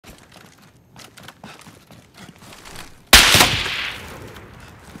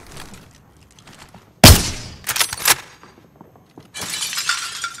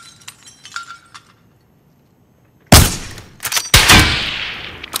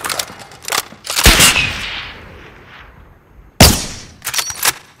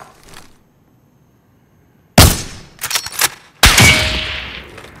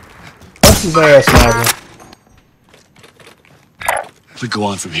Bust his ass, sniper. We go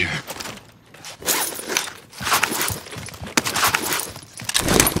on from here.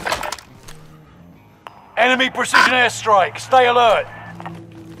 Enemy precision airstrike. Stay alert.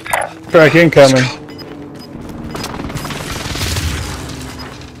 Track incoming.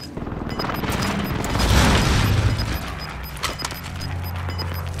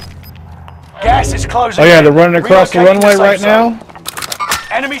 Gas is closing. Oh yeah, in. they're running across the Relocating runway safe right zone. now.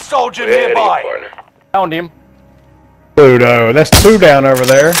 Enemy soldier nearby. Found him. Pluto, that's 2 down over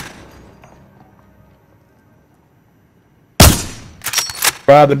there.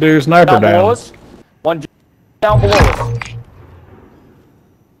 By the dude sniper Down below down. us. One down below us.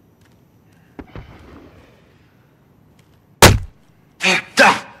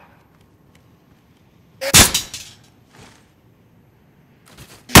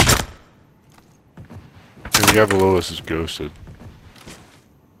 The guy below us is ghosted.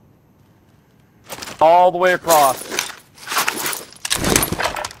 All the way across.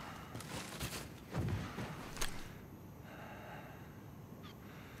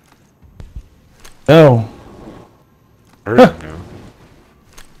 No. Heard him now.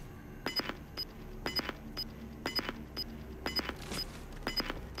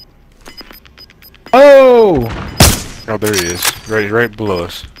 Oh! Oh, there he is. Right below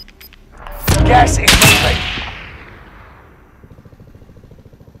us. Gas is moving.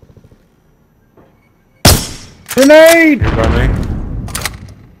 Grenade! Here by me.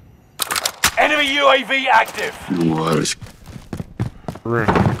 Enemy UAV active. We're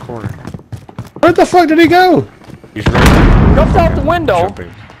in the corner. Where the fuck did he go? He's running. Jumped out the window.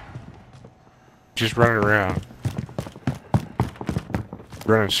 Jumping. Just running around.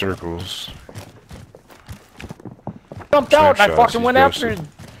 Running circles. Jumped out and I Shots, fucking he's went after ghosted.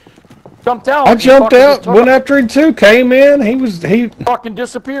 him. Jumped out. I He jumped fucking out, just took went off. after him too, came in, he Fucking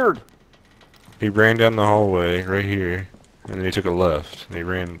disappeared. He ran down the hallway right here, and then he took a left. And he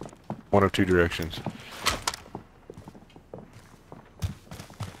ran one of 2 directions.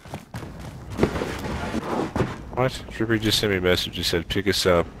 What? Tripper just sent me a message. He said, "Pick us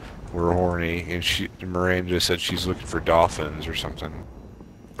up. We're horny." And Miranda said she's looking for dolphins or something.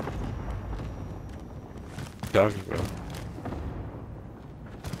 What are you talking about?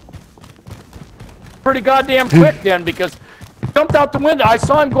 Pretty goddamn quick then because jumped out the window. I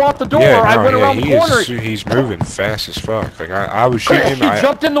saw him go out the door. I went around the corner. He's moving fast as fuck. Like I was shooting him. He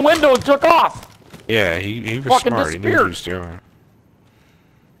jumped in the window and took off. Yeah, he was Fucking smart. He knew what he disappeared. was doing.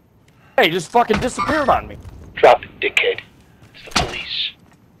 Hey, he just fucking disappeared on me. Drop it, dickhead. It's the police.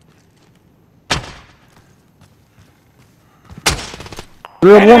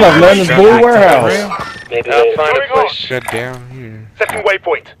 3 of 1 of them in the blue warehouse. Maybe they'll find a place. Shut down here. Setting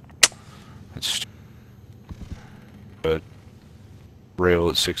waypoint. That's but rail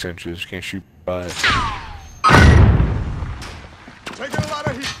at 6 inches. Can't shoot by it. Taking a lot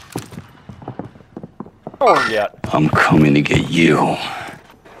of heat. Oh, yet. I'm coming to get you.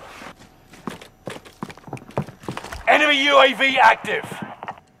 Enemy UAV active.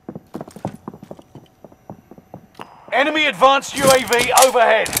 Enemy advanced UAV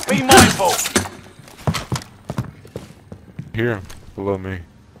overhead. Be mindful. Hear him below me.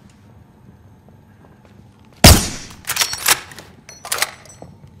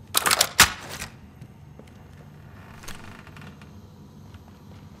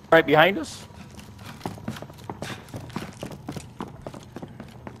 Right behind us.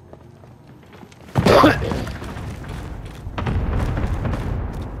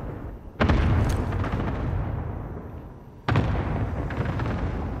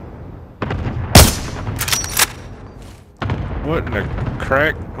 What in the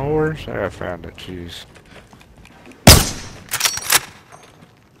crack horse? I found it. Jeez.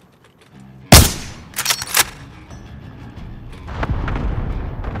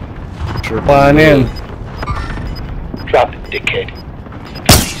 Sure. Flying in. Drop it, dickhead.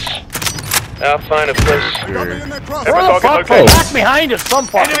 Please. I'll find a place. Here. Where the fuck? Back behind us, some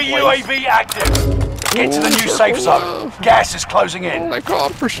fucking Enemy place. UAV active. Get to the new safe zone. Gas is closing in. They call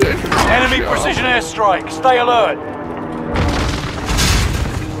it precision. Enemy precision airstrike. Stay alert.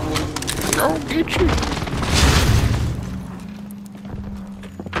 Go get you.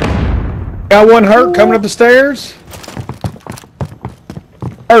 Got one hurt coming up the stairs.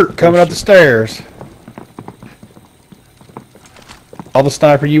 Hurt coming up the stairs. All the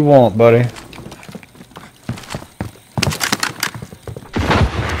sniper you want, buddy.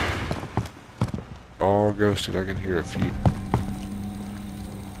 All ghosted. I can hear a few.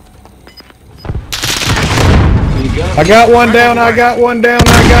 I got one down, I got one down,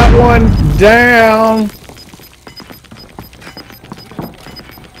 I got one down.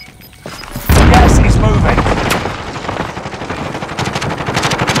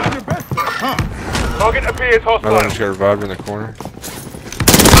 Target appears Another hostile. one's got revived in the corner.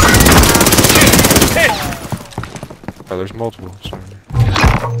 Oh, there's multiple. Sorry.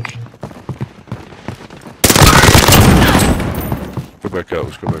 Go back up.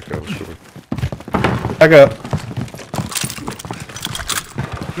 Let's go back up. Let's go back. Back up.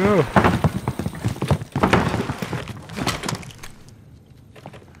 No.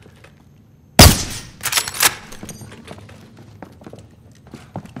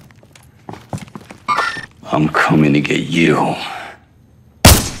 I'm coming to get you.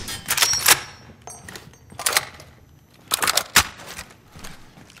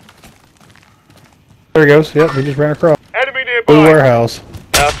 There he goes. Yep, he just ran across. Enemy Blue nearby. warehouse.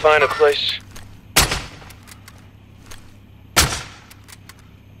 I'll find a place.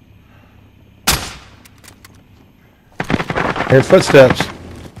 Here's footsteps.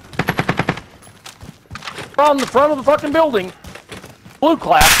 On the front of the fucking building. Blue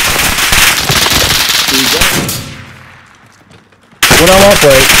class. Went on my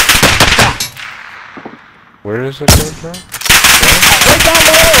plate. Where is that coming from? Right down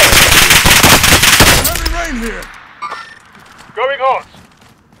below. Going hot.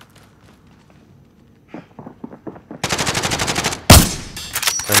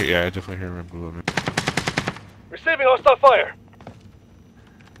 Yeah, I definitely hear him below me. Receiving hostile fire.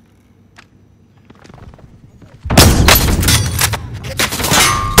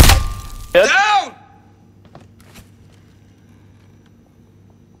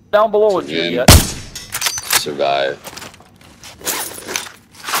 Down below is you yet. Survive.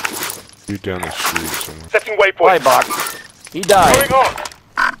 Dude down the street somewhere. Setting Play waypoint. box. He died. Going hot.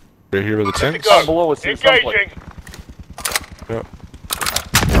 Right here with the tents? Down below is you someplace. Engaging. Yep.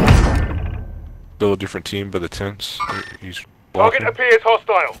 Still a different team, but the tents. He's Target walking. appears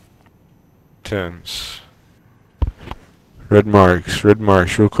hostile. Tents. Red marks,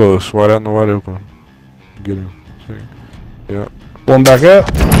 real close. Wide out in the wide open. Get him. See? Yep. One back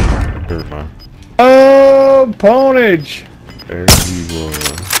up. Never mind. Oh, Ponage. There he was.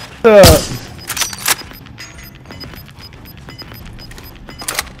 What's up?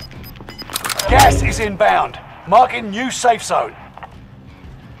 Gas is inbound. Marking new safe zone.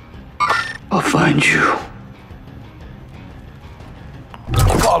 I'll find you.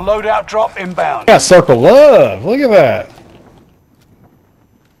 Got a loadout drop inbound. Got circle love. Look at that.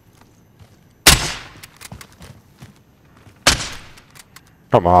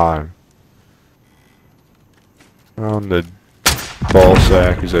 Come on. On the ball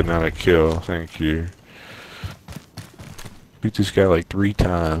sack, is that not a kill? Thank you. Beat this guy like 3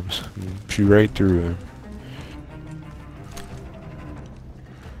 times. Shoot right through him.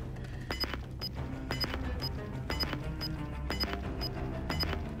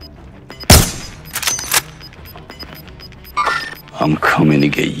 I'm coming to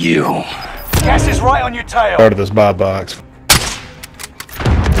get you. Gas is right on your tail. Started this buy box.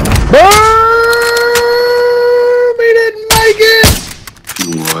 Boom! He didn't make it!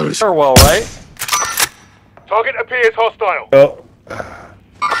 Sure well, right? Target appears hostile. Oh,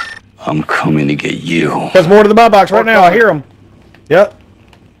 I'm coming to get you. there's more to the buy box right now. I hear him. Yep.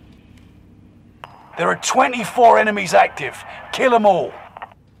 There are 24 enemies active. Kill them all.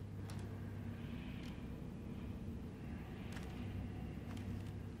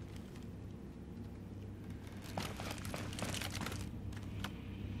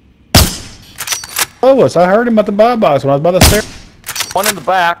 Oh, I heard him at the buy box when I was by the stairs. One in the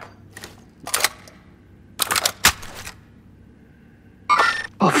back.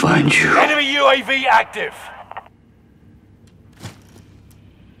 I'll find you. Enemy UAV active.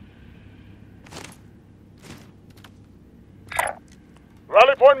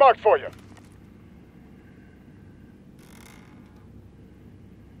 Rally point marked for you.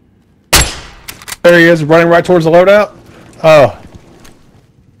 There he is, running right towards the loadout. Oh.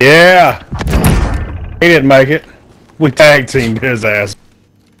 Yeah. He didn't make it. We tag teamed his ass.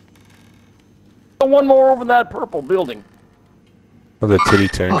 One more over that purple building. Oh, the titty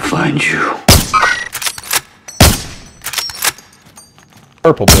tank. I'll find you.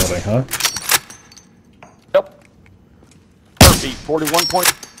 Purple building, huh? Yep. Heartbeat 41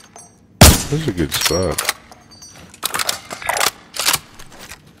 point. This is a good spot.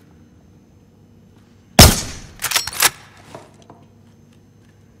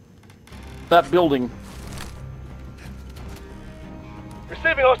 That building.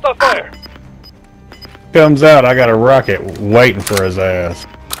 Receiving hostile fire. Comes out, I got a rocket waiting for his ass.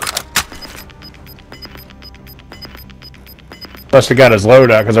 Must have got his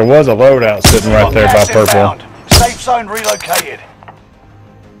loadout, because there was a loadout sitting right there by Gas purple. inbound. Safe zone relocated.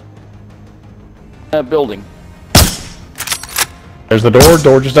 That building. There's the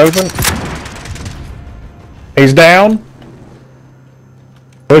door just open. He's down.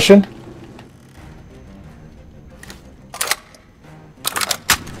 Pushing.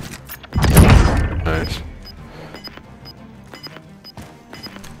 Nice.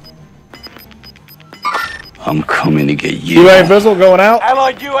 I'm coming to get you. UAV visual going out.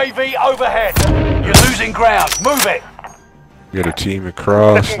 Allied UAV overhead. You're losing ground. Move it. You got a team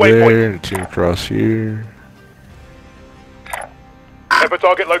across Second waypoint. there, and a team across here. Head for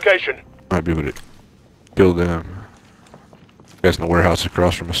target location. Might be able to kill them. Guys in the warehouse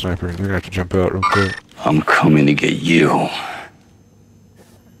across from a sniper. They're gonna have to jump out real quick. I'm coming to get you.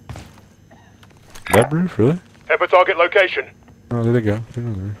 That roof, really? Head for target location. Oh, there they go. They're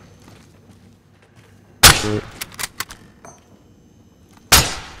not there. Shit.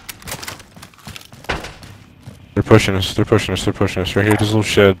 They're pushing us. They're pushing us. They're pushing us. Right here, this little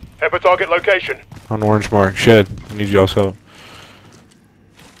shed Head for target location. on orange mark. Shed. I need y'all's help.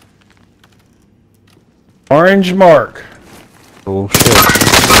 Orange mark. A little shed.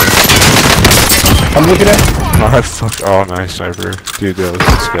 I'm looking at. Oh, fuck. Oh, nice sniper. Dude, that was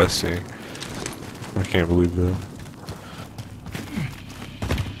disgusting. I can't believe that.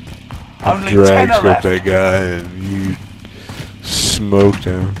 Only 10 Drag are scoped left. that guy and you smoked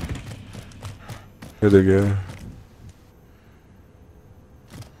him. There they go.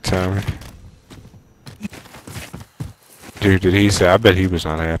 Tommy. Dude, did he say? I bet he was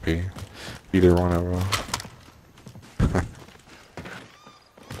not happy. Either one of them.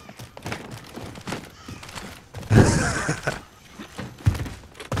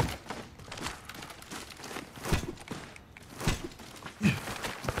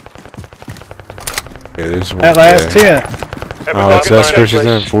 Yeah, there's one That last there. tent. Head for Oh, it's target us versus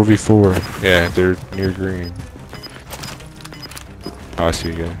them, location. 4v4. Yeah, they're near green. Oh, I see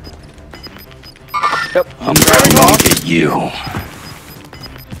you guys. I'm coming to get you.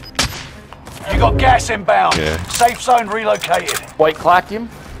 You got gas inbound. Yeah. Safe zone relocated. White clacked him.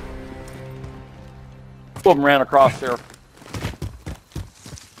 Two of them ran across there.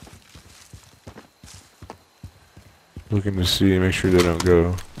 Looking to see, make sure they don't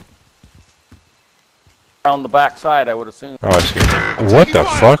go. Around the back side, I would assume. Oh, I see. What the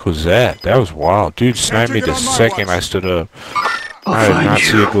fuck was that? That was wild. Dude sniped me the second I stood up. I did not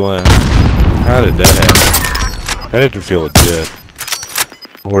see it go in. How did that happen? That didn't feel legit.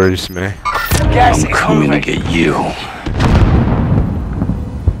 Worries me. Gas I'm is coming to moving. get you.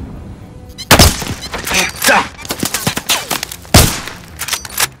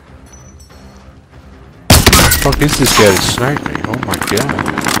 Fuck is this guy that sniped me? Oh my god.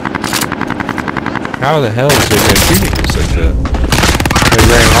 How the hell is they gonna shooting us like that? They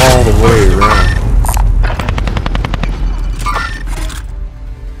ran all the way around.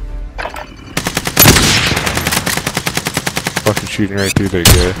 Fucking shooting right through that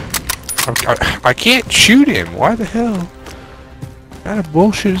guy. I can't shoot him. Why the hell? What kind of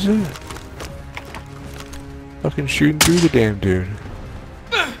bullshit is that? Fucking shooting through the damn dude.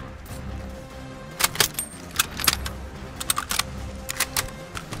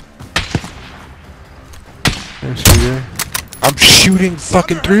 I'm shooting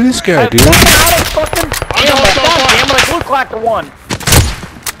fucking through this guy, dude. Damn it, I blue clacked the one.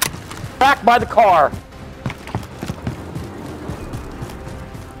 Back by the car.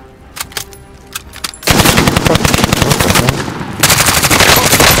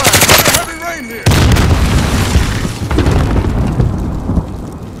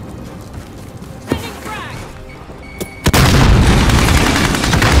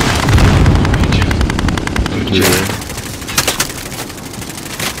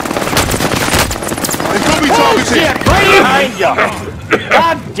 Oh shit, right behind you!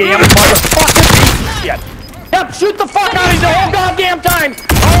 God damn motherfucker piece of shit! Yep, shoot the fuck out of you the whole goddamn time!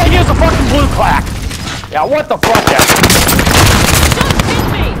 All he is a fucking blue clack! Yeah, what the fuck, that?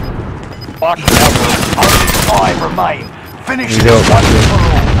 Fuck ever. Only 5 remain. Finish You this don't. once and for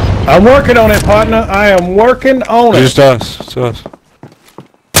all. I'm working on it, partner. I am working on it. Just us. It's us.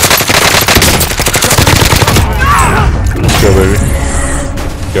 Let's go, baby.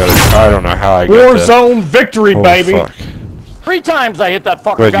 Got it. I don't know how I got that. Warzone victory, Holy baby. fuck. 3 times I hit that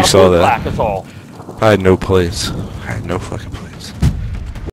fucker, Glad you got a saw blue that. clack, that's all. I had no plays. I had no fucking plays.